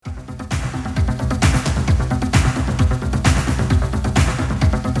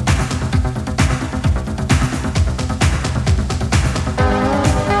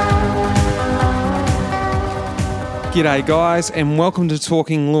G'day guys and welcome to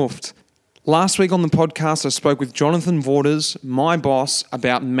Talking Luft. Last week on the podcast I spoke with Jonathan Vorders, my boss,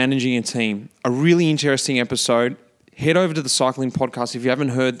 about managing a team. A really interesting episode. Head over to the Cycling Podcast if you haven't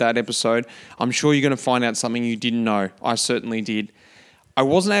heard that episode. I'm sure you're going to find out something you didn't know. I certainly did. I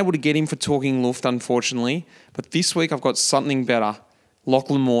wasn't able to get him for Talking Luft, unfortunately, but this week I've got something better.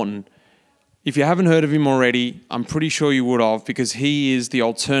 Lachlan Morton. If you haven't heard of him already, I'm pretty sure you would have, because he is the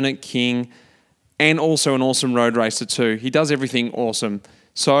alternate king and also an awesome road racer too. He does everything awesome.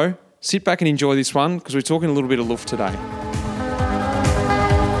 So sit back and enjoy this one, because we're talking a little bit of Luft today.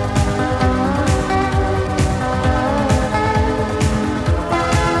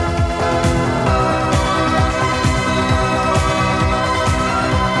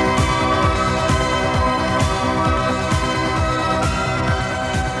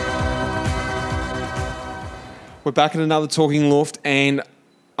 We're back at another Talking Luft, and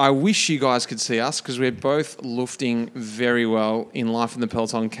I wish you guys could see us because we're both lufting very well in Life in the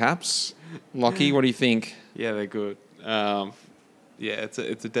Peloton caps. Lockie, what do you think? Yeah, they're good. It's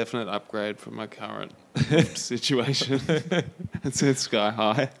a definite upgrade from my current situation. It's sky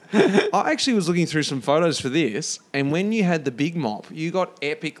high. I actually was looking through some photos for this, and when you had the big mop, you got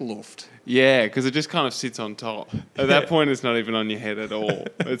epic luft. Yeah, because it just kind of sits on top. At that point, it's not even on your head at all.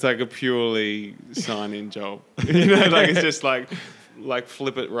 It's like a purely sign-in job. It's just like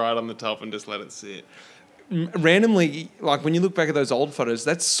flip it right on the top and just let it sit. Randomly, like when you look back at those old photos,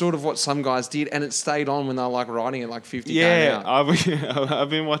 that's sort of what some guys did, and it stayed on when they were like riding at like 50 Yeah, out. I've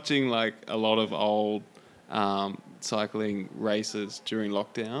been watching like a lot of old cycling races during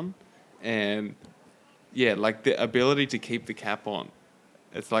lockdown, and yeah, like the ability to keep the cap on.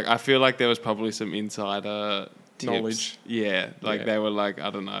 It's like I feel like there was probably some insider tips. Knowledge. Yeah, they were like, I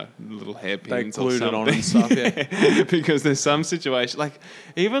don't know, little hairpins They or glued something. it on and stuff, yeah. Because there's some situation,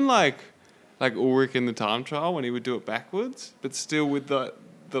 even like Ulrich in the time trial when he would do it backwards, but still with the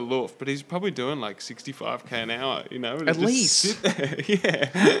luft. But he's probably doing like 65k an hour, At least. Sit there.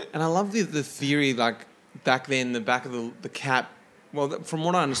 Yeah. And I love the theory, like back then, the back of the cap, well, from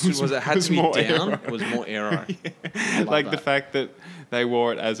what I understood was it had to be down. Aero. It was more aero. Yeah. Like the fact that they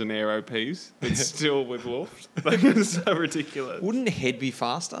wore it as an aero piece, but still with luft. It's so ridiculous. Wouldn't head be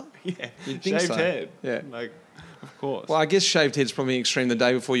faster? Yeah. You'd think Shaved so. head. Yeah. Of course. Well, I guess shaved head's probably extreme the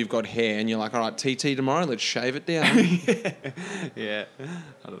day before you've got hair and you're like, all right, TT tomorrow, let's shave it down. Yeah.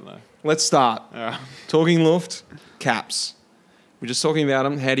 I don't know. Let's start. All right. Talking Luft, caps. We're just talking about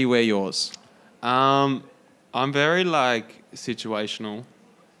them. How do you wear yours? I'm very situational.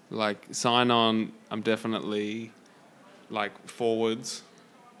 Sign on, I'm definitely forwards.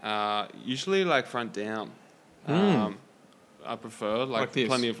 Usually front down. I prefer Like this?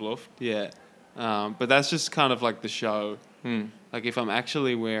 plenty of luft. Yeah. But that's just kind of the show. If I'm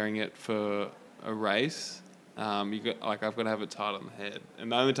actually wearing it for a race, I've got to have it tight on the head.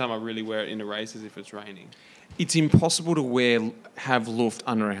 And the only time I really wear it in a race is if it's raining. It's impossible to have luft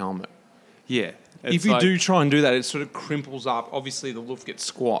under a helmet. Yeah. If you do try and do that, it sort of crimples up. Obviously, the luft gets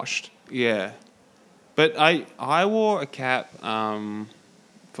squashed. Yeah. But I wore a cap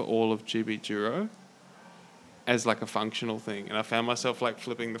for all of GB Duro as a functional thing, and I found myself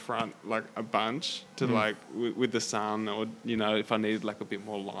flipping the front a bunch to with the sun, or if I needed a bit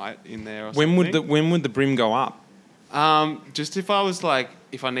more light in there or something. When would the brim go up? Just if I was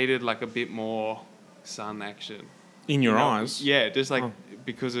if I needed a bit more sun action In your eyes? Yeah, just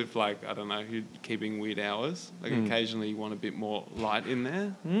because of I don't know, you're keeping weird hours. Occasionally you want a bit more light in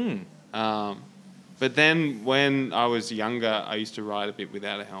there. But then when I was younger, I used to ride a bit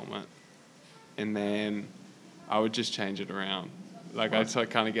without a helmet, and then I would just change it around. I'd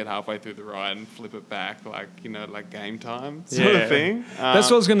kind of get halfway through the ride and flip it back, game time sort of thing.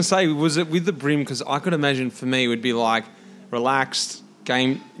 That's what I was going to say. Was it with the brim? Because I could imagine for me it would be relaxed,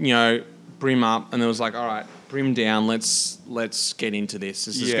 game, brim up, and it was all right, brim down, let's get into this.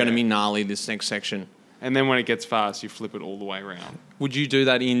 This is going to be gnarly, this next section. And then when it gets fast, you flip it all the way around. Would you do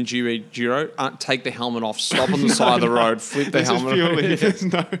that in Giro? Take the helmet off, stop on the side of the road, flip the helmet off. off. There's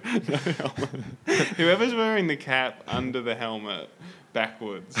no helmet. Whoever's wearing the cap under the helmet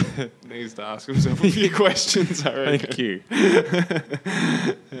backwards needs to ask himself a few questions, I reckon. Thank you.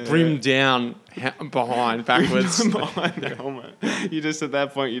 Brim down, behind, backwards. Behind the helmet. You just, at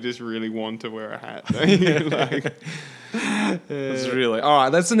that point, you just really want to wear a hat, don't you? That's really... All right,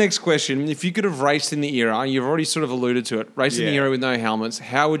 that's the next question. If you could have raced in the era, you've already sort of alluded to it, raced in the era with no helmets,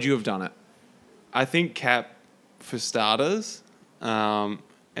 how would you have done it? I think cap for starters, and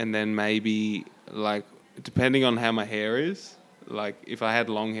then maybe, depending on how my hair is, if I had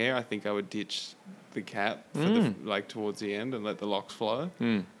long hair, I think I would ditch the cap for towards the end and let the locks flow.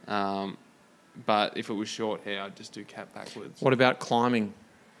 But if it was short hair, I'd just do cap backwards. What about climbing?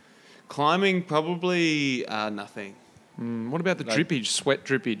 Climbing, probably nothing. What about the drippage, sweat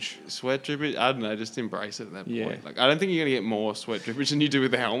drippage? Sweat drippage, I don't know, just embrace it at that Yeah. point. Like, I don't think you're going to get more sweat drippage than you do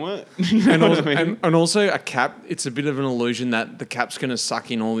with the helmet. You know And what also, I mean? and also a cap, it's a bit of an illusion that the cap's going to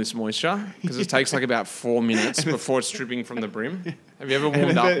suck in all this moisture because it takes like about 4 minutes before it's dripping from the brim. Have you ever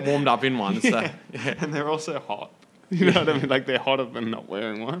warmed up in one? So, yeah. And they're also hot. You know what I mean? Like, they're hotter than not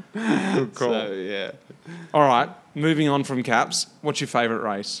wearing one. Good call. So, yeah. All right, moving on from caps, what's your favourite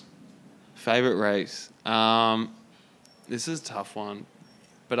race? Favorite race? This is a tough one.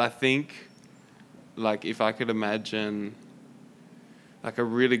 But I think, like, if I could imagine, like, a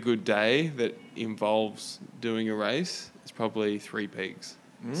really good day that involves doing a race, it's probably Three Peaks,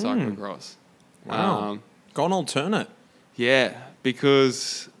 cyclocross. Wow. Gone alternate. Yeah,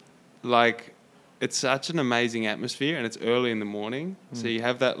 because, like, it's such an amazing atmosphere and it's early in the morning. So you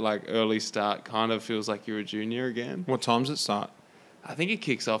have that, like, early start, kind of feels like you're a junior again. What time does it start? I think it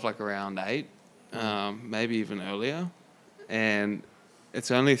kicks off, like, around 8, maybe even earlier. And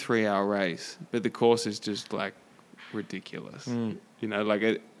it's only a 3-hour race, but the course is just, like, ridiculous. You know,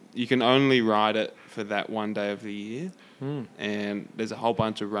 like, you can only ride it for that one day of the year. And there's a whole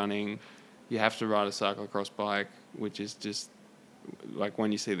bunch of running. You have to ride a cyclocross bike, which is just, like,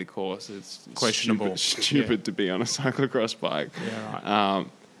 when you see the course, it's Questionable. stupid to be on a cyclocross bike. Yeah,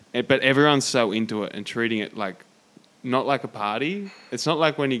 right. But everyone's so into it and treating it like, not like a party. It's not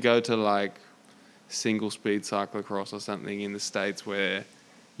like when you go to, like, single speed cyclocross or something in the States where,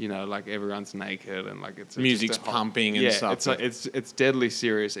 you know, like, everyone's naked and, like, it's Music's just pumping and stuff. it's like, it's deadly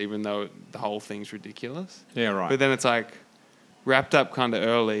serious, even though the whole thing's ridiculous. Yeah, right. But then it's, like, wrapped up kind of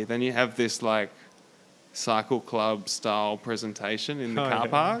early. Then you have this, like, cycle club style presentation in the car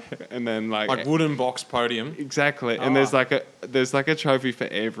park, and then, like wooden box podium. Exactly. And there's like a trophy for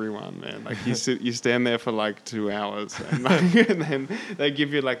everyone, man. Like, you stand there for, like, 2 hours, and, like, and then they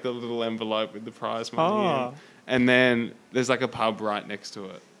give you, like, the little envelope with the prize money in. And then there's, like, a pub right next to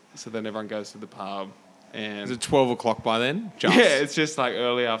it. So then everyone goes to the pub. And Is it 12 o'clock by then? Just. yeah, it's just, like,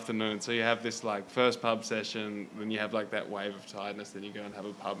 early afternoon. So you have this, like, first pub session, then you have, like, that wave of tiredness, then you go and have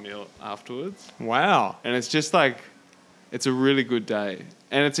a pub meal afterwards. Wow. And it's just, like, it's a really good day.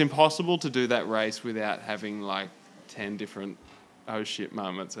 And it's impossible to do that race without having, like, 10 different oh shit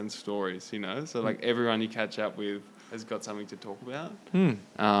moments and stories, you know? So, like, everyone you catch up with has got something to talk about.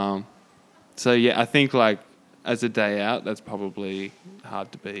 So, yeah, I think, like, as a day out, that's probably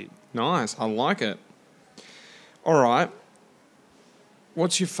hard to beat. Nice. I like it. All right.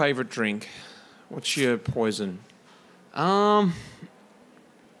 What's your favourite drink? What's your poison?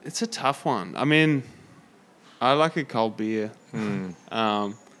 It's a tough one. I mean, I like a cold beer.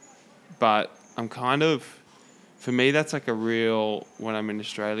 But I'm kind of, for me, that's like a real, when I'm in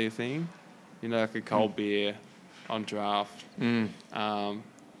Australia thing, you know, like a cold beer on draft.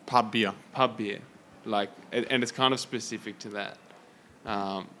 Pub beer. Pub beer. Like, and it's kind of specific to that.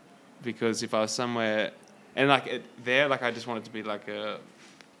 Because if I was somewhere, and, like, there, like, I just want it to be like a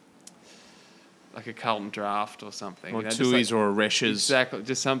Carlton Draft or something. Or you know, Tui's or a Resch's. Exactly.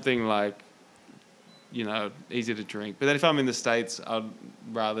 Just something, like, you know, easy to drink. But then if I'm in the States, I'd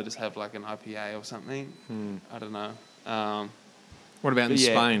rather just have, like, an IPA or something. I don't know. What about in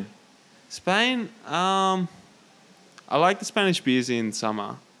Spain? Spain, I like the Spanish beers in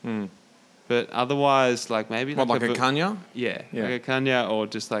summer. But otherwise, like, maybe... What, like a Canya? Yeah, like a Canya, or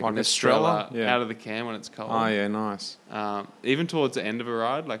just like an Estrella? Estrella out of the can when it's cold. Oh, yeah, nice. Even towards the end of a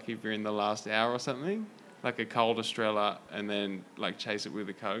ride, like if you're in the last hour or something, like a cold Estrella, and then, like, chase it with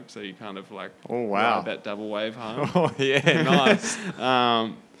a Coke, so you kind of, like, ride that double wave home. Oh, yeah, nice.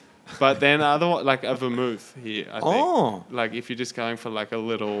 But then otherwise, like a vermouth here, I think. Oh. Like, if you're just going for, like, a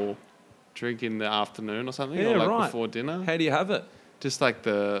little drink in the afternoon or something, Yeah, or, like, right. before dinner. How do you have it? Just, like,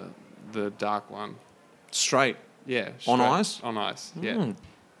 the dark one. Straight. Yeah. On straight- ice? On ice, yeah.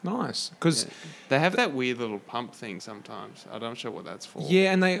 Nice. Because, They have that weird little pump thing sometimes. I'm not sure what that's for.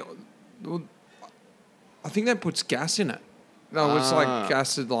 yeah, and I think that puts gas in it. No, it's like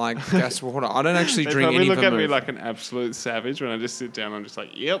gas water. I don't actually They drink probably any look at me vermouth. like an absolute savage when I just sit down. I'm just like,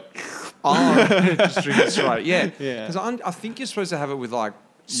 yep. Oh, just drink it straight. Yeah. Yeah. Because I think you're supposed to have it with, like,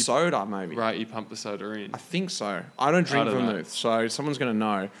 soda, maybe. Right, you pump the soda in. I think so. I don't drink I don't know. vermouth, so someone's going to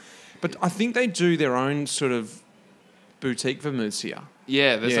know. But I think they do their own sort of boutique vermouths here.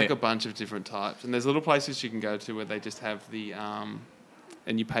 Yeah, there's Yeah. like a bunch of different types. And there's little places you can go to where they just have the,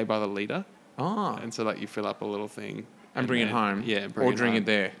 and you pay by the litre. Oh. And so, like, you fill up a little thing. And bring it then- home. Yeah, Or drink it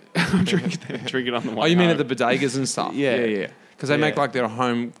there. drink it there. Drink it on the way Oh, you mean home. at the bodegas and stuff? Yeah. Yeah. Because they make, Yeah. like, their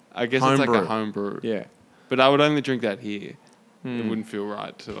home I guess home it's like brew. a home brew. Yeah. But I would only drink that here. It wouldn't feel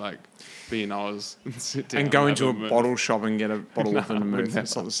right to like be in Oz and sit down And go have into a vermouth. bottle shop and get a bottle of No, vermouth. never.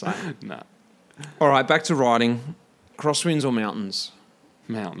 It's not the same. No. All right, back to riding. Crosswinds or mountains?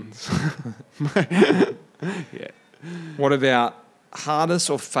 Mountains. Yeah. What about hardest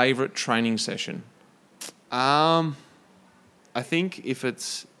or favourite training session? I think if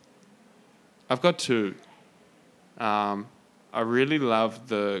it's... I've got two. I really love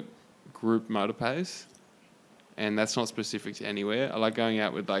the group motor pace, and that's not specific to anywhere. I like going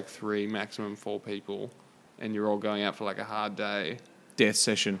out with like 3, maximum 4 people, and you're all going out for like a hard day. Death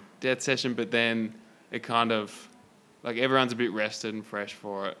session. Death session, but then it kind of... Like everyone's a bit rested and fresh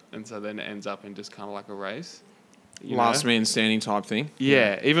for it, and so then it ends up in just kind of like a race. Last man standing type thing.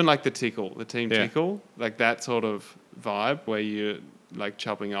 Yeah, even like the team Yeah. tickle, like that sort of vibe where you're like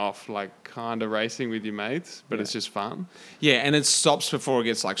chopping off, like kind of racing with your mates, but it's just fun. Yeah, and it stops before it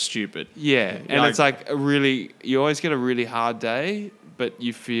gets like stupid. Yeah, and Like- it's like you always get a really hard day, but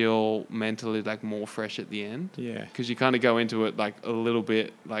you feel mentally like more fresh at the end. Yeah. Because you kind of go into it like a little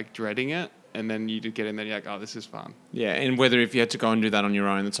bit like dreading it, and then you just get in there and you're like, oh, this is fun. Yeah, and whether if you had to go and do that on your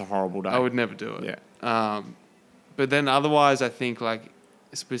own, it's a horrible day. I would never do it. Yeah. But then otherwise, I think like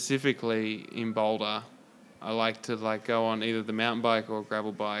specifically in Boulder, I like to like go on either the mountain bike or a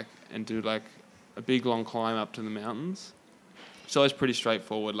gravel bike and do like a big long climb up to the mountains. So it's pretty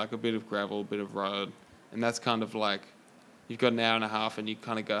straightforward, like a bit of gravel, a bit of road, and that's kind of like you've got an hour and a half and you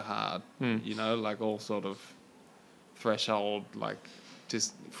kind of go hard, you know, like all sort of threshold, like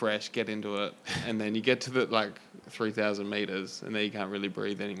just fresh, get into it, and then you get to the like 3,000 meters, and then you can't really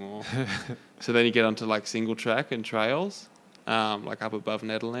breathe anymore. So then you get onto like single track and trails, like up above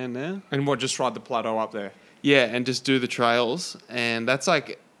Nederland there. And what, just ride the plateau up there? Yeah, and just do the trails, and that's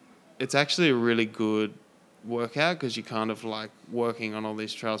like, it's actually a really good workout because you're kind of like working on all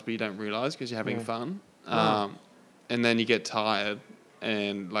these trails, but you don't realize because you're having fun. And then you get tired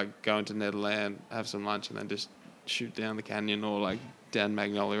and like go into Nederland, have some lunch, and then just shoot down the canyon or like down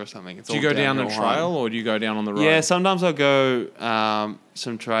Magnolia or something. It's Do you all go down the downhill trail home. or do you go down on the road? Yeah, sometimes I'll go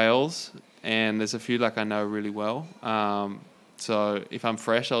some trails, and there's a few like I know really well. So if I'm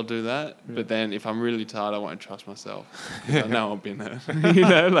fresh, I'll do that. But then if I'm really tired, I won't trust myself. 'Cause I know I've been there. You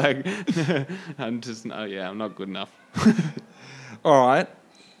know, like I'm just, I'm not good enough. All right.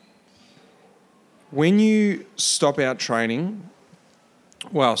 When you stop out training,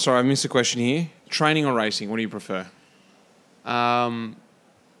 well, sorry, I missed a question here. Training or racing, what do you prefer?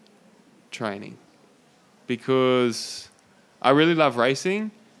 Training, because I really love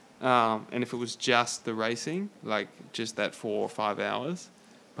racing, and if it was just the racing, like just that 4 or 5 hours,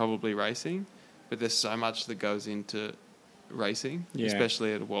 probably racing. But there's so much that goes into racing,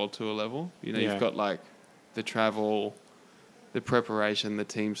 especially at a world tour level. You know, you've got like the travel, the preparation, the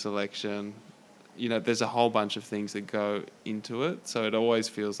team selection. You know, there's a whole bunch of things that go into it. So it always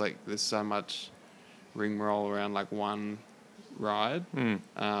feels like there's so much rigmarole around like one ride.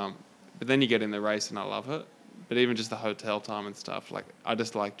 But then you get in the race and I love it. But even just the hotel time and stuff, like I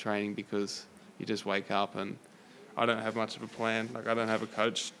just like training because you just wake up and I don't have much of a plan. Like I don't have a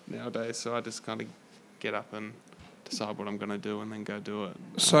coach nowadays, so I just kind of get up and decide what I'm going to do and then go do it.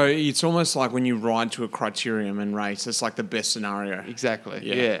 So it's almost like when you ride to a criterium and race, it's like the best scenario. Exactly.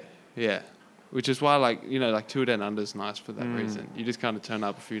 Yeah. Yeah. Which is why, like, you know, like Tour Down Under is nice for that reason. You just kind of turn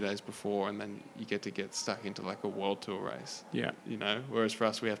up a few days before and then you get stuck into like a world tour race. Yeah. You know, whereas for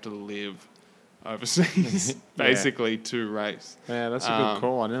us, we have to live overseas basically to race. Yeah, that's a good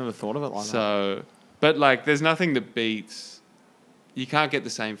call. I never thought of it like that. So, but like, there's nothing that beats. You can't get the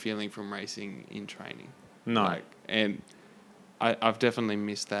same feeling from racing in training. No. Like, and I've definitely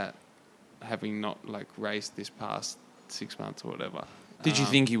missed that, having not like raced this past 6 months or whatever. Did you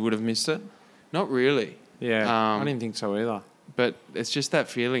think you would have missed it? Not really. Yeah, I didn't think so either. But it's just that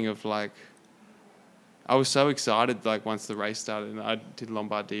feeling of like, I was so excited like once the race started, and I did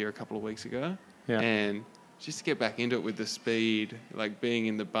Lombardia a couple of weeks ago. Yeah. And just to get back into it with the speed, like being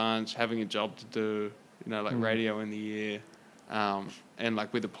in the bunch, having a job to do, you know, like radio in the ear, and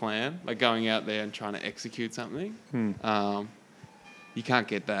like with a plan, like going out there and trying to execute something. You can't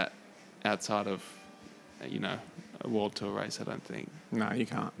get that outside of, you know, a world tour race, I don't think. No, you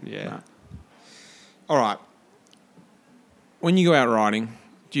can't. Yeah. No. All right. When you go out riding,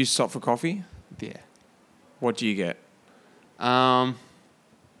 do you stop for coffee? Yeah. What do you get? What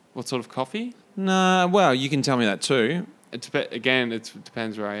sort of coffee? Nah, well, you can tell me that too. It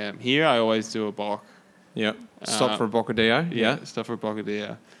depends where I am. Here, I always do a bock. Yep. Stop for a bocadillo. Yeah. Stuff for a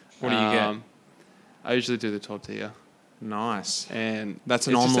bocadillo. What do you get? I usually do the tortilla. Nice. And That's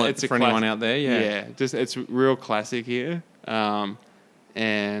an it's just- omelette it's a for anyone classic- out there. Yeah. Yeah, just it's real classic here.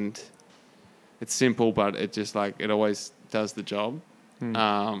 And it's simple, but it just like it always does the job.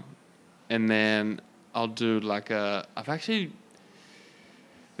 And then I'll do like the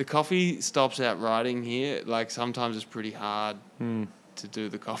coffee stops out riding here. Like sometimes it's pretty hard to do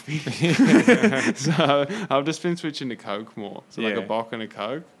the coffee. So I've just been switching to Coke more. So like a Bock and a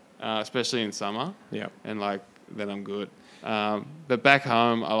Coke, especially in summer. Yeah. And like, then I'm good. But back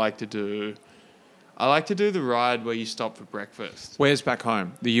home, I like to do the ride where you stop for breakfast. Where's back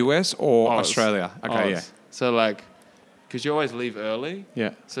home? The US or Australia? Okay, yeah. So like, because you always leave early.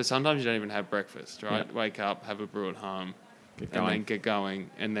 Yeah. So sometimes you don't even have breakfast, right? Yeah. Wake up, have a brew at home, And then get going,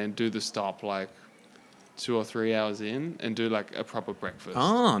 and then do the stop like 2 or 3 hours in, and do like a proper breakfast.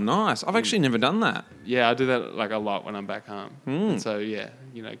 Oh, nice. I've actually never done that. Yeah, I do that like a lot when I'm back home. And so yeah,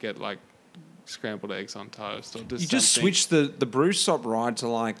 get like scrambled eggs on toast or just You just something. switch the brew stop ride to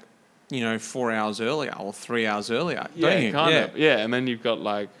like, 4 hours earlier or 3 hours earlier, Yeah, don't you? kind of. Yeah, and then you've got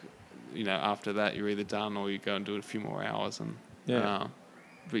like, after that you're either done or you go and do it a few more hours and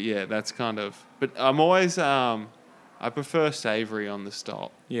but yeah, that's kind of. But I'm always I prefer savoury on the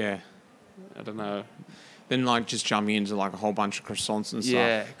stop. Yeah. I don't know. Then like just jumping into like a whole bunch of croissants and stuff.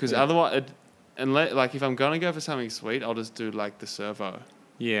 Yeah, because otherwise, like if I'm gonna go for something sweet, I'll just do like the servo.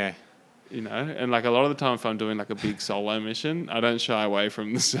 Yeah. And like a lot of the time, if I'm doing like a big solo mission, I don't shy away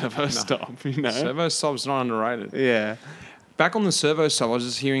from the servo stop. Servo stop's not underrated. Yeah. Back on the servo stop, I was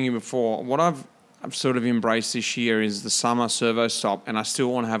just hearing you before. What I've sort of embraced this year is the summer servo stop, and I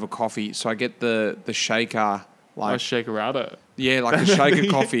still want to have a coffee, so I get the shaker. Like shakerado. Yeah, like a shaker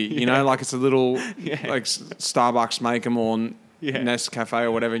coffee, like it's a little like Starbucks make them or Nescafe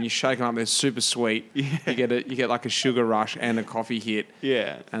or whatever, and you shake them up. They're super sweet. Yeah. You get like a sugar rush and a coffee hit.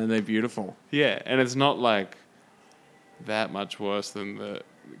 Yeah, and they're beautiful. Yeah, and it's not like that much worse than the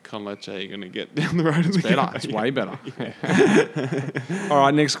con leche you're gonna get down the road. It's better. It's way better. All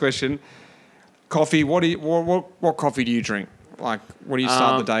right, next question. Coffee. What coffee do you drink? Like, what do you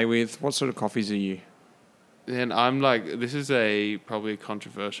start the day with? What sort of coffees are you? And I'm like, this is probably a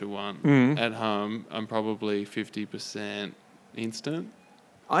controversial one. At home, I'm probably 50% instant.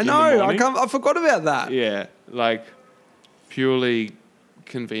 I know. I forgot about that. Yeah, like purely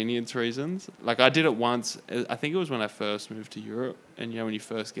convenience reasons. Like I did it once. I think it was when I first moved to Europe, and when you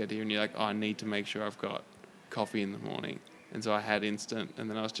first get here, and you're like, I need to make sure I've got coffee in the morning, and so I had instant, and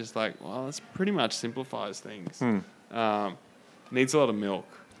then I was just like, well, this pretty much simplifies things. Needs a lot of milk.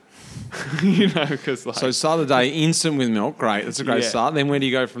 Because like... So start the day instant with milk. Great, that's a great start. Then where do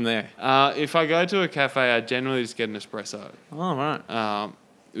you go from there? If I go to a cafe, I generally just get an espresso. Oh, right.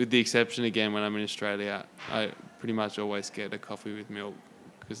 With the exception, again, when I'm in Australia, I pretty much always get a coffee with milk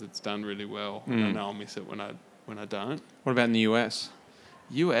because it's done really well. And I know I'll miss it when I don't. What about in the US?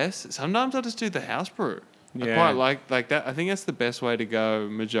 US, sometimes I just do the house brew. Yeah. I quite like that. I think that's the best way to go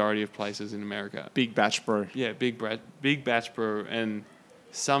majority of places in America. Big batch brew. Yeah, big batch brew, and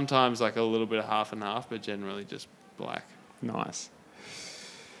sometimes like a little bit of half and half, but generally just black. Nice.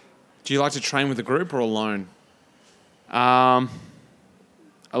 Do you like to train with a group or alone?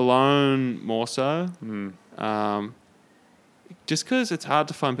 Alone more so. Just because it's hard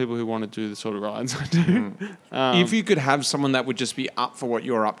to find people who want to do the sort of rides I do. If you could have someone that would just be up for what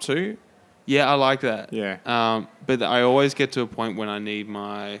you're up to. Yeah, I like that. Yeah. But I always get to a point when I need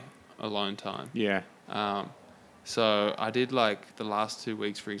my alone time. Yeah. So I did like the last 2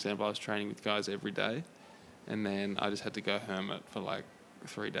 weeks, for example, I was training with guys every day, and then I just had to go hermit for like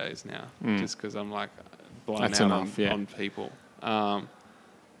 3 days now, just because I'm like blown That's out enough, on people.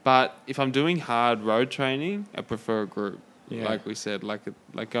 But if I'm doing hard road training, I prefer a group. Yeah. Like we said, like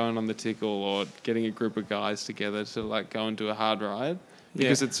going on the Tickle or getting a group of guys together to like go and do a hard ride.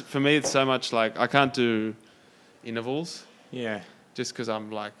 Because it's for me, it's so much like I can't do intervals. Yeah. Just because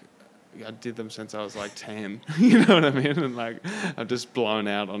I'm like, I did them since I was like 10. You know what I mean? And like, I'm just blown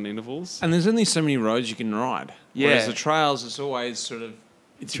out on intervals. And there's only so many roads you can ride. Yeah. Whereas the trails, it's always sort of,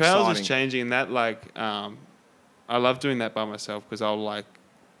 it's trails exciting. is changing, and that like, I love doing that by myself because I'll like,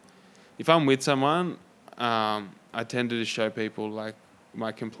 if I'm with someone, I tend to just show people like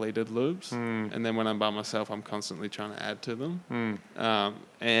my completed loops, and then when I'm by myself, I'm constantly trying to add to them.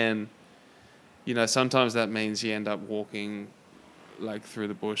 And sometimes that means you end up walking like through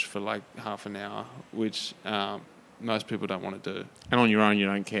the bush for like half an hour, which most people don't want to do. And on your own, you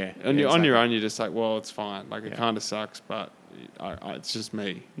don't care. On your own, you're just like, well, it's fine. Like it kind of sucks, but it's just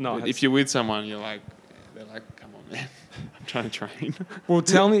me. No, but if you're with someone, they're like, come on, man, I'm trying to train. Well,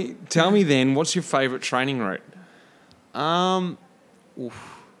 tell me then, what's your favourite training route?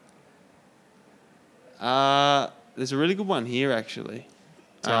 There's a really good one here actually.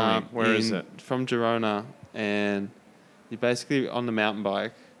 Tell me, where is it? From Girona, and you're basically on the mountain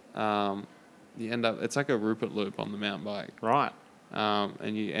bike, you end up, it's like a Rupert loop on the mountain bike. Right.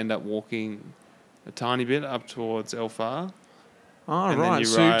 And you end up walking a tiny bit up towards Elfar. Oh, And then right. you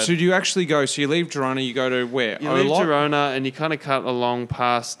So ride- do you actually go, so you leave Girona, you go to where? You leave Olot? Girona and you kind of cut along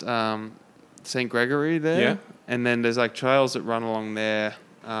past St. Gregory there. Yeah. And then there's like trails that run along there.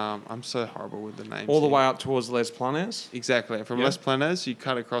 I'm so horrible with the names. All the here. way up towards Les Planes? Exactly. From Yeah. Les Planes, you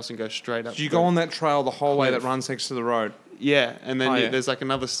cut across and go straight up. So you the- go on that trail the whole way that cliff. runs next to the road? Yeah, and then Oh, yeah. there's like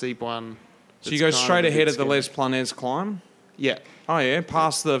another steep one. So you that's go kind straight a ahead bit of the scary. Les Planes climb? Yeah. Oh, yeah,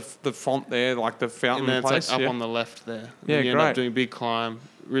 past the font there, like the fountain And then it's place. like up yeah. on the left there. And Yeah, then you end great. up doing a big climb,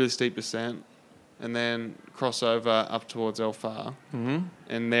 really steep descent, and then cross over up towards Elfar. Mm-hmm.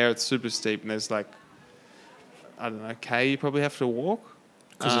 And there it's super steep, and there's like, I don't know, K you probably have to walk.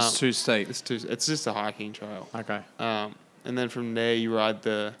 Because it's too steep. It's just a hiking trail. Okay. And then from there you ride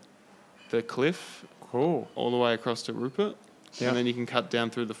the cliff Cool. all the way across to Rupert. Yep. And then you can cut down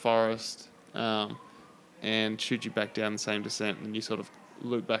through the forest and shoot you back down the same descent, and you sort of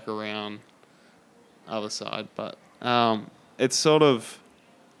loop back around other side. But it's sort of,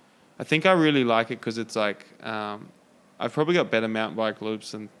 I think I really like it because it's like, I've probably got better mountain bike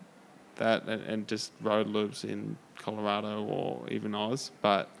loops than that and just road loops in Colorado or even Oz.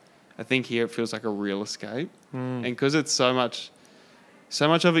 But I think here it feels like a real escape. And because it's so much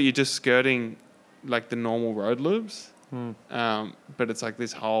of it, you're just skirting like the normal road loops. But it's like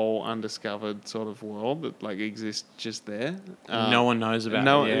this whole undiscovered sort of world that like exists just there. No one knows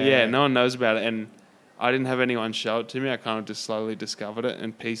about it. Yeah, no one knows about it. And I didn't have anyone show it to me. I kind of just slowly discovered it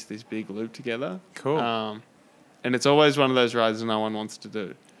and pieced this big loop together. Cool. And it's always one of those rides that no one wants to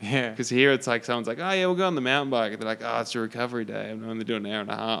do. Yeah. Because here it's like someone's like, oh yeah, we'll go on the mountain bike. And they're like, oh, it's a recovery day. I'm only doing an hour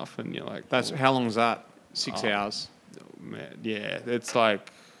and a half. And you're like, That's oh, how long is that? 6 hours. man. Yeah, it's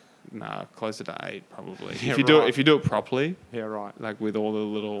like, closer to 8 probably. Yeah, If you do it properly, Yeah, right. like with all the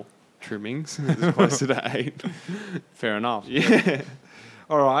little trimmings, it's closer to 8. Fair enough. Yeah.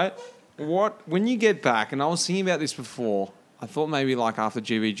 All right. When you get back, and I was thinking about this before, I thought maybe like after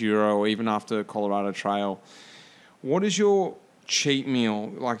GB Duro or even after Colorado Trail, what is your cheat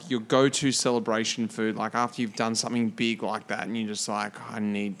meal, like your go-to celebration food, like after you've done something big like that and you're just like, I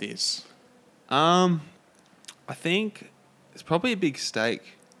need this? I think it's probably a big steak.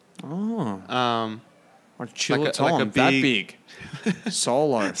 Oh. Like chill like it a on, that big- big.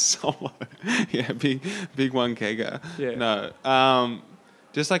 Solo. Solo. Yeah, big one kegger. Yeah. No.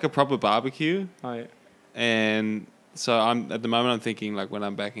 Just like a proper barbecue. Oh, yeah. And so at the moment I'm thinking like when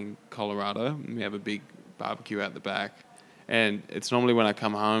I'm back in Colorado, we have a big barbecue out the back. And it's normally when I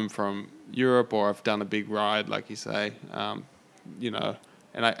come home from Europe or I've done a big ride, like you say, and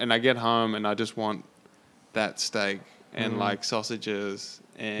I get home and I just want that steak and like sausages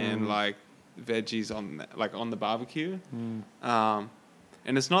and like veggies on the barbecue. And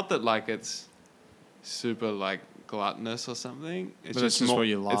it's not that like it's super like gluttonous or something. It's But it's just what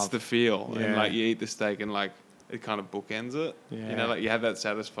you love. It's the feel. Yeah. And like you eat the steak and like it kind of bookends it. Yeah. You know, like you have that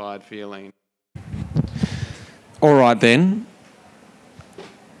satisfied feeling. All right, then.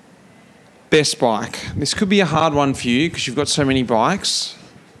 Best bike. This could be a hard one for you because you've got so many bikes.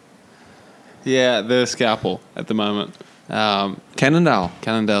 Yeah, the Scalpel at the moment. Cannondale.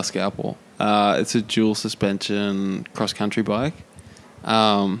 Cannondale Scalpel. It's a dual suspension cross country bike.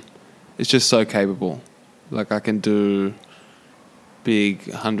 It's just so capable. Like I can do big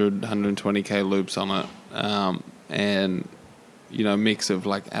 100, 120k loops on it, and mix of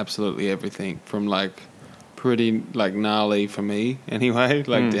like absolutely everything from like pretty like gnarly for me anyway,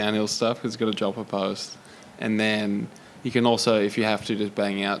 like downhill stuff. It's got a dropper post, and then you can also, if you have to, just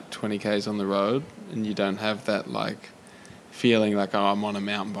bang out 20k's on the road, and you don't have that like feeling like, oh, I'm on a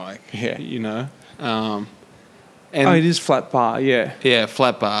mountain bike. Yeah. And it is flat bar, yeah. yeah,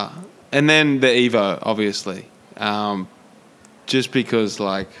 flat bar. And then the Evo, obviously. Just because,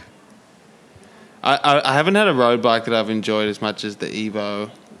 like, I haven't had a road bike that I've enjoyed as much as the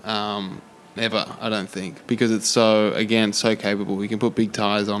Evo ever, I don't think. Because it's so capable. You can put big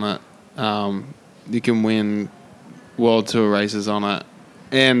tyres on it. You can win World Tour races on it.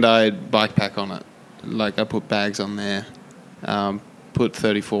 And I bike pack on it. Like, I put bags on there. Put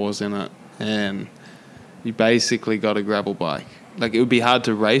 34s in it. And you basically got a gravel bike. Like, it would be hard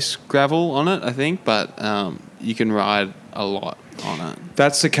to race gravel on it, I think, but you can ride a lot on it.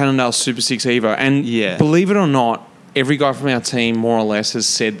 That's the Cannondale Super 6 Evo. And Yeah. believe it or not, every guy from our team, more or less, has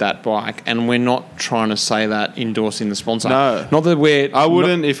said that bike. And we're not trying to say that endorsing the sponsor. No. Not that we're... I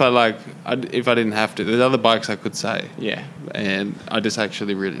wouldn't if I didn't have to. There's other bikes I could say. Yeah. And I just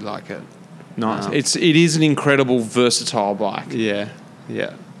actually really like it. Nice. It is an incredible, versatile bike. Yeah.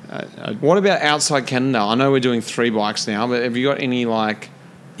 Yeah. What about outside Cannondale? I know we're doing 3 bikes now, but have you got any, like...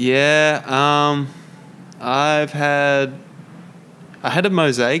 Yeah, I had a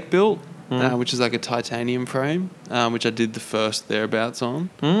Mosaic built, which is like a titanium frame, which I did the first thereabouts on.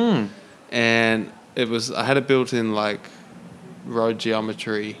 And I had it built in like road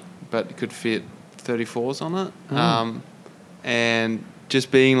geometry, but it could fit 34s on it. And just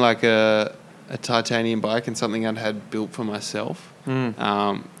being like a titanium bike and something I'd had built for myself,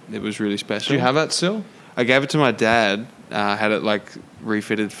 it was really special. Do you have that still? I gave it to my dad. Had it like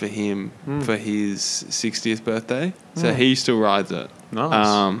refitted for him for his 60th birthday, so he still rides it.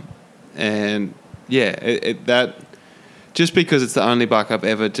 Nice. And yeah, that just because it's the only bike I've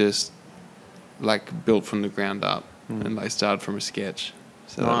ever just like built from the ground up and like started from a sketch.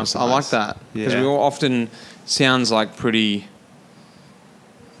 So Nice. I like that because we all often sounds like pretty.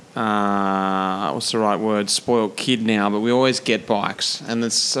 What's the right word? Spoiled kid now, but we always get bikes, and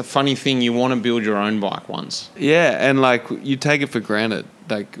it's a funny thing. You want to build your own bike once. Yeah, and like you take it for granted.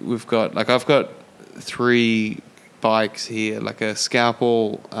 Like I've got 3 bikes here, like a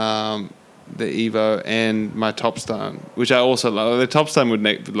Scalpel, the Evo, and my Topstone, which I also love. The Topstone would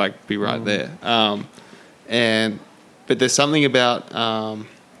be right there. But there's something about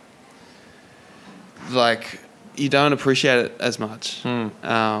like you don't appreciate it as much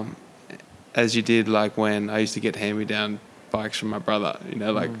as you did like when I used to get hand-me-down bikes from my brother. You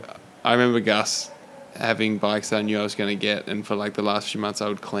know, like I remember Gus having bikes that I knew I was going to get, and for like the last few months I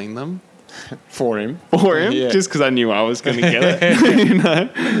would clean them For him, just because I knew I was going to get it. You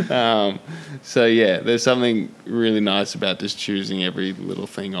know, so yeah, there's something really nice about just choosing every little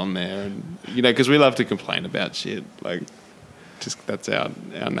thing on there, and you know, because we love to complain about shit, like just that's our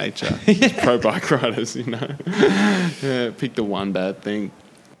nature. As pro bike riders, you know, pick the one bad thing.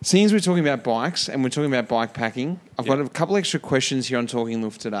 seeing as we're talking about bikes and we're talking about bike packing, I've got a couple extra questions here on Talking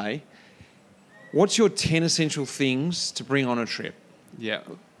Luft today. What's your 10 essential things to bring on a trip? Yeah,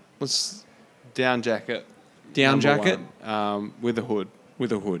 down jacket. Down jacket? With a hood.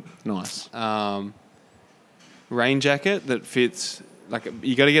 With a hood. Nice. Rain jacket that fits, like,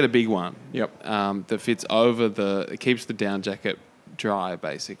 you got to get a big one. Yep. That fits over it keeps the down jacket dry,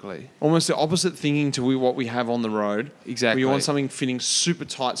 basically. Almost the opposite thinking to what we have on the road. Exactly. Where you want something fitting super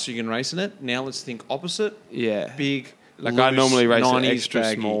tight so you can race in it. Now let's think opposite. Yeah. Big, Like loose, I normally race an 90s extra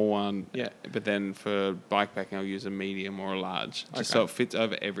baggy. small one. Yeah. But then for bike packing, I'll use a medium or a large. Just Okay. so it fits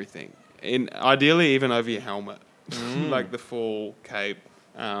over everything. Ideally, even over your helmet. Like the full cape.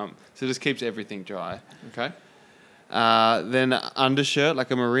 So it just keeps everything dry. Okay. Then undershirt,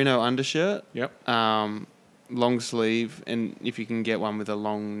 like a merino undershirt. Yep. Long sleeve, and if you can get one with a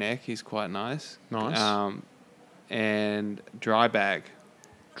long neck, is quite nice. Nice. And dry bag.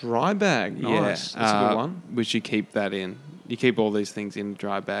 Dry bag. Nice. That's a good one. Which you keep that in. You keep all these things in a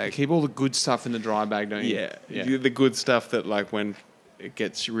dry bag. Keep all the good stuff in the dry bag, don't you? Yeah. The good stuff that like when it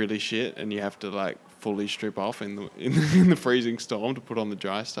gets really shit and you have to like fully strip off in the freezing storm to put on the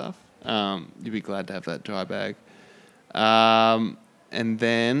dry stuff. You'd be glad to have that dry bag. And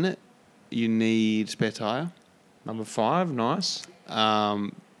then you need spare tire. Number 5. Nice.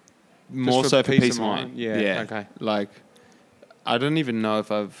 More so for peace of mind. Yeah. Okay. Like, I don't even know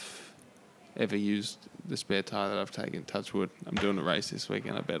if I've ever used the spare tire that I've taken. Touch wood. I'm doing a race this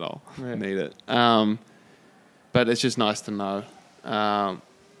weekend. I bet I'll need it. But it's just nice to know.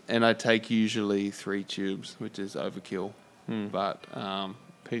 And I take usually 3 tubes, which is overkill. But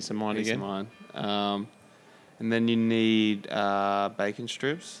Peace of mind peace again. of mind. And then you need bacon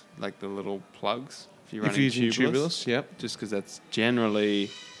strips, like the little plugs. If you're using tubeless. tubeless, yep. Just because that's generally,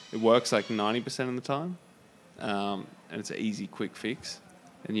 it works like 90% of the time. And it's an easy, quick fix.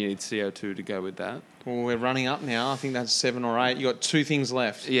 And you need CO2 to go with that. Well, we're running up now. I think that's 7 or 8. You got 2 things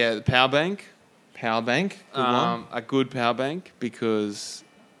left. Yeah, the power bank. Power bank. Good one. A good power bank because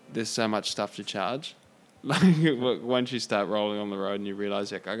there's so much stuff to charge. Like once you start rolling on the road and you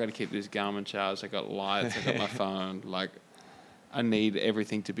realise, like, I got to keep this Garmin charged. I got lights. I got my phone. Like, I need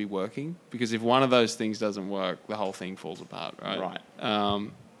everything to be working because if one of those things doesn't work, the whole thing falls apart. Right.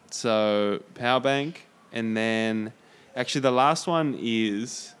 So power bank, and then actually the last one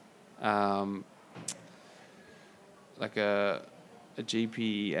is like a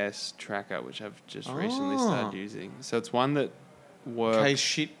GPS tracker, which I've just recently started using. So it's one that works. In case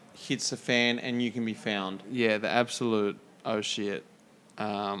shit hits the fan and you can be found. Yeah, the absolute oh shit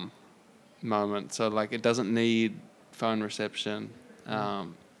moment. So like it doesn't need phone reception,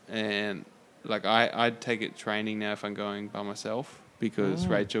 and like I'd take it training now if I'm going by myself because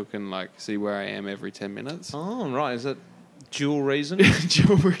Rachel can like see where I am every 10 minutes. Oh, right. Is it Dual reason?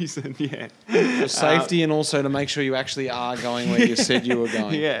 Dual reason, yeah. For safety and also to make sure you actually are going where you said you were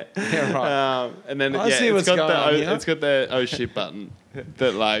going. Yeah. Yeah, right. And then I see what's going on here. it's got the oh shit button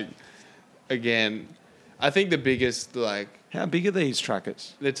that like, again, I think the biggest like, How big are these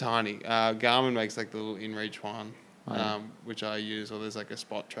trackers? they're tiny. Garmin makes like the little InReach one, Oh, yeah. which I use, or there's like a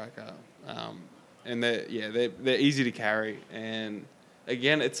spot tracker. And they're easy to carry. And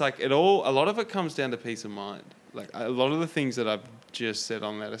again, it's like a lot of it comes down to peace of mind. Like a lot of the things that I've just said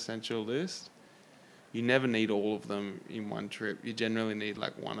on that essential list, you never need all of them in one trip. You generally need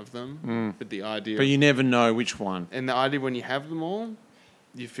like one of them. But the idea, But you never know which one. and the idea when you have them all,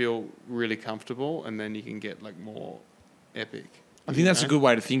 you feel really comfortable, and then you can get like more epic. I think that's a good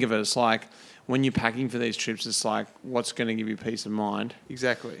way to think of it. It's like when you're packing for these trips, it's like what's going to give you peace of mind.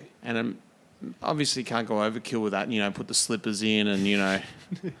 Exactly. And obviously can't go overkill with that. You know, put the slippers in and, you know,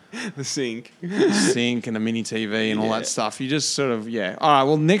 The sink. the sink and the mini TV and all Yeah. that stuff. You just sort of, yeah. All right,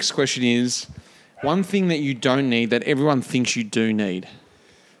 well, next question is one thing that you don't need that everyone thinks you do need.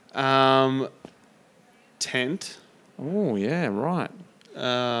 Tent. Oh, yeah, right.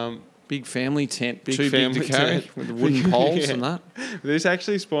 Big family tent, Big too family big to carry, tent. with the wooden poles Yeah. and that. This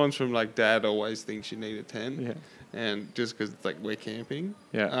actually spawns from like dad always thinks you need a tent. Yeah. And just because it's like we're camping.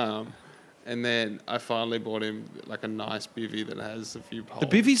 Yeah. And then I finally bought him like a nice bivvy that has a few poles.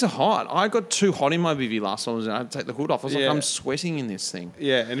 The bivvies are hot. I got too hot in my bivvy last time. I had to take the hood off. I was like, Yeah. I'm sweating in this thing.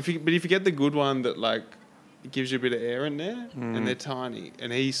 Yeah, and if you get the good one that like gives you a bit of air in there, and they're tiny,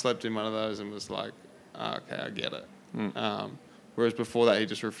 and he slept in one of those and was like, okay, I get it. Whereas before that, he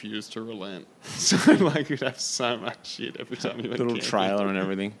just refused to relent. So like we'd have so much shit every time he went Little camping. trailer and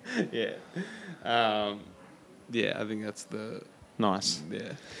everything. Yeah. Yeah, I think that's the Nice.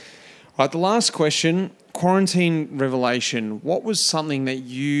 yeah. All right, the last question, quarantine revelation. What was something that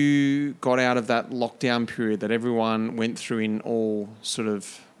you got out of that lockdown period that everyone went through in all sort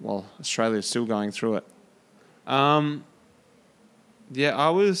of, well, Australia's still going through it? Yeah, I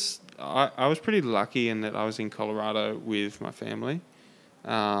was pretty lucky in that I was in Colorado with my family,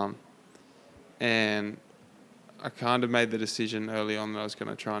 and I kind of made the decision early on that I was going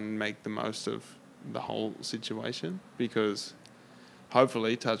to try and make the most of the whole situation, because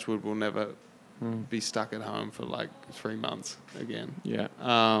hopefully, touch wood, we'll never be stuck at home for like 3 months again. Yeah.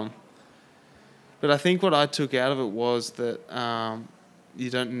 But I think what I took out of it was that you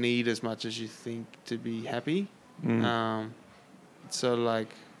don't need as much as you think to be happy. So like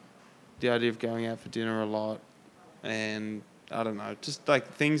the idea of going out for dinner a lot, and I don't know, just like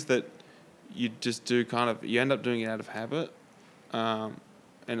things that you just do you end up doing it out of habit.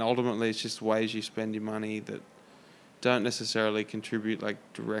 And ultimately it's just ways you spend your money that don't necessarily contribute like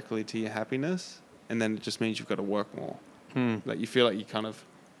directly to your happiness. And then it just means you've got to work more. Like you feel like you kind of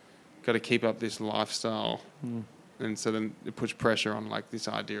got to keep up this lifestyle. And so then it puts pressure on like this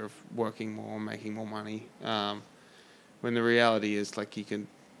idea of working more, making more money. When the reality is like you can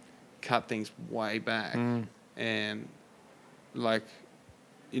cut things way back. And like,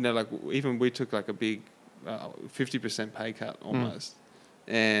 you know, like even we took like a big 50% pay cut almost.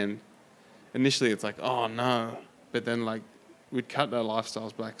 And initially it's like, oh no. But then like we'd cut our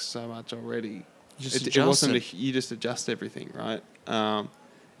lifestyles back so much already. It wasn't you just adjust everything, right?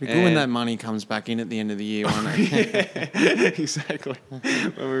 Be good when that money comes back in at the end of the year, won't it? Yeah, exactly. When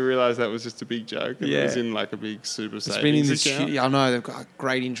we realised that was just a big joke. And it was in like a big super savings It's been in this account. I know, they've got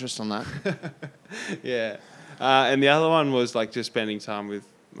great interest on that. Yeah. And the other one was like just spending time with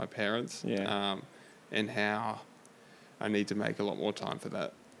my parents. Yeah. And how I need to make a lot more time for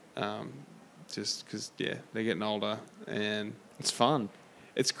that. Just because, yeah, they're getting older and It's fun.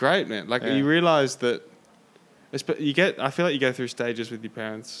 it's great, man. Like Yeah. you realise that I feel like you go through stages with your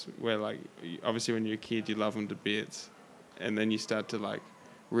parents where like, obviously when you're a kid, you love them to bits. And then you start to like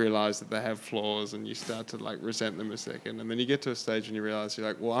realise that they have flaws and you start to like resent them a second. And then you get to a stage when you realise you're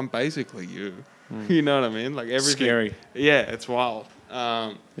like, well, I'm basically you. You know what I mean? Like everything. Scary. Yeah, it's wild.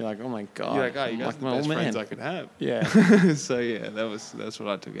 You're like, oh my God. You're like, oh, you guys like are the my best old friends man. I could have. Yeah. So yeah, that's what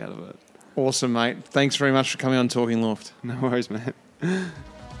I took out of it. Awesome, mate. Thanks very much for coming on Talking Luft. No worries, man.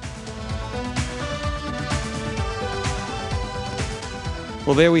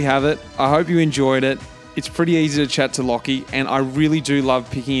 Well, there we have it. I hope you enjoyed it. It's pretty easy to chat to Lockie, and I really do love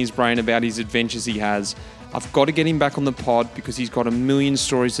picking his brain about his adventures he has. I've got to get him back on the pod because he's got a million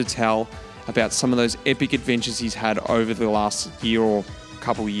stories to tell about some of those epic adventures he's had over the last year or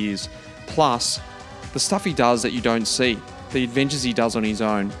couple years. Plus, the stuff he does that you don't see, the adventures he does on his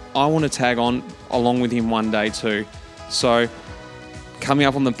own. I want to tag on along with him one day too. So, coming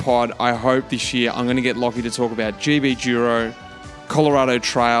up on the pod, I hope this year I'm going to get Lockie to talk about GB Duro, Colorado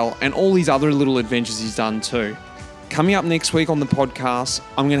Trail, and all these other little adventures he's done too. Coming up next week on the podcast,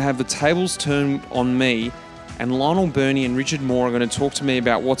 I'm going to have the tables turned on me, and Lionel Birnie and Richard Moore are going to talk to me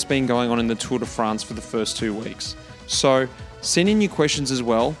about what's been going on in the Tour de France for the first 2 weeks. So send in your questions as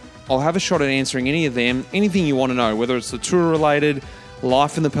well. I'll have a shot at answering any of them, anything you want to know, whether it's the tour related,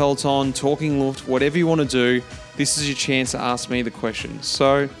 life in the peloton, talking Luft, whatever you want to do, this is your chance to ask me the questions.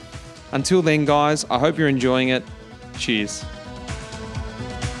 So until then, guys, I hope you're enjoying it. Cheers.